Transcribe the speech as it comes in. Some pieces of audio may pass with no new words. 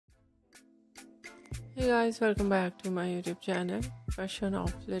Hey guys, welcome back to my YouTube channel, Fashion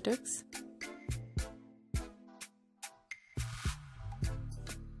of Latex.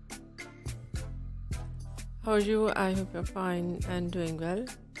 How are you? I hope you're fine and doing well.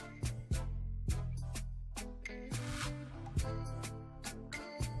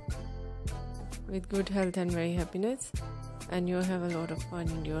 With good health and very happiness, and you have a lot of fun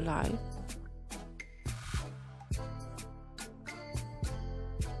in your life.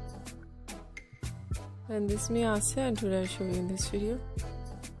 And this is me Asya, and today I show you in this video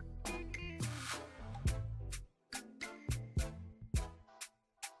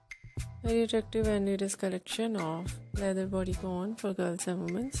very attractive and latest collection of leather bodycon for girls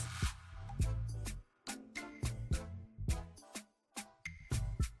and women.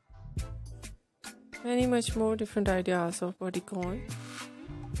 Many much more different ideas of bodycon.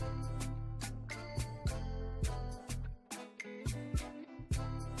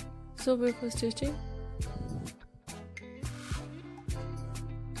 So before stitching,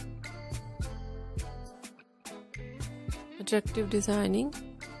 attractive designing,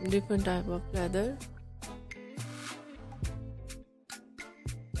 different type of leather,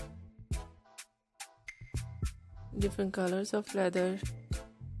 different colors of leather,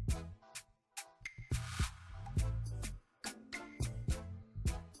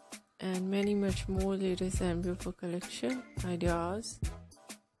 and many much more latest and beautiful collection ideas.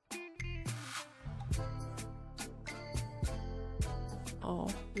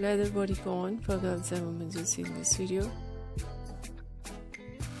 Of leather bodycon for girls and women you see in this video.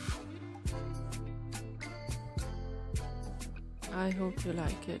 I hope you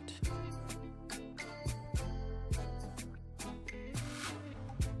like it.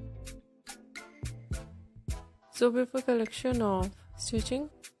 So before collection of stitching,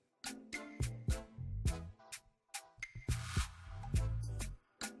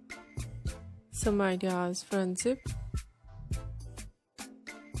 some ideas front zip,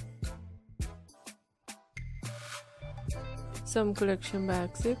 some collection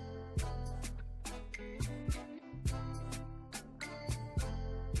back zip,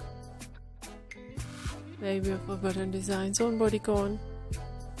 very beautiful button designs on bodycon,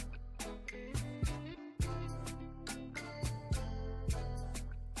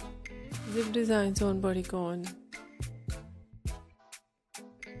 zip designs on bodycon,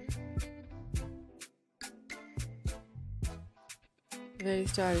 very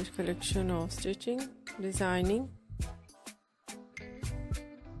stylish collection of stitching, designing,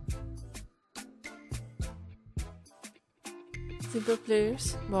 zipper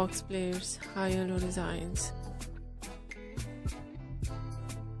players, box players, high and low designs,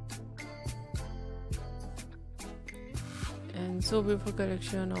 and so beautiful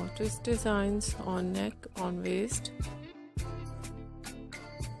collection of twist designs on neck, on waist,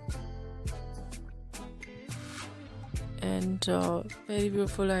 and very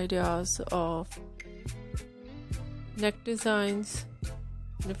beautiful ideas of neck designs,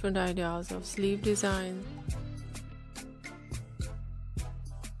 different ideas of sleeve design,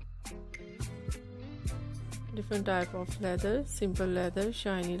 different type of leather, simple leather,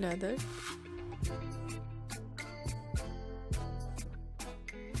 shiny leather,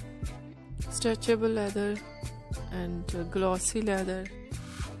 stretchable leather, and glossy leather,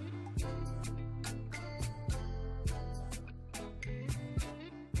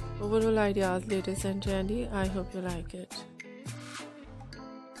 overall ideas latest and trendy. I hope you like it.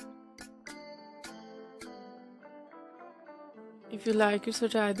 If you like it, so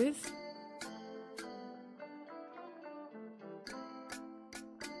try this.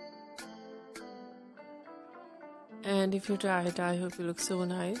 And if you try it, I hope you look so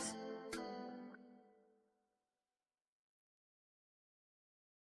nice.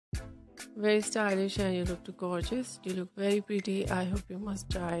 Very stylish and you look too gorgeous. You look very pretty. I hope you must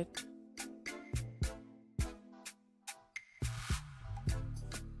try it.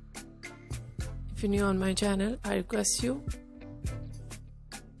 If you're new on my channel, I request you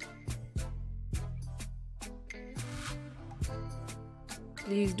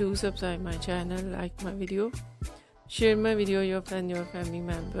please do subscribe my channel, like my video, share my video your friends, your family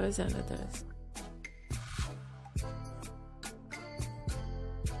members and others.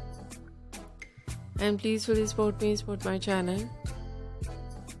 And please fully support me, support my channel.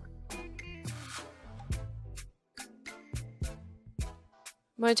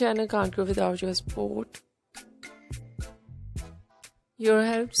 My channel can't grow without your support, your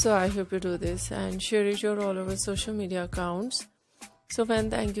help, so I hope you do this and share it your all over social media accounts. So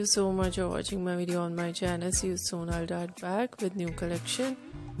friends, thank you so much for watching my video on my channel. See you soon. I'll dive back with new collection,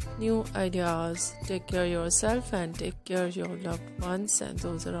 new ideas. Take care of yourself and take care of your loved ones and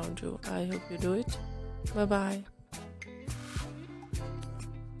those around you. I hope you do it. Bye bye.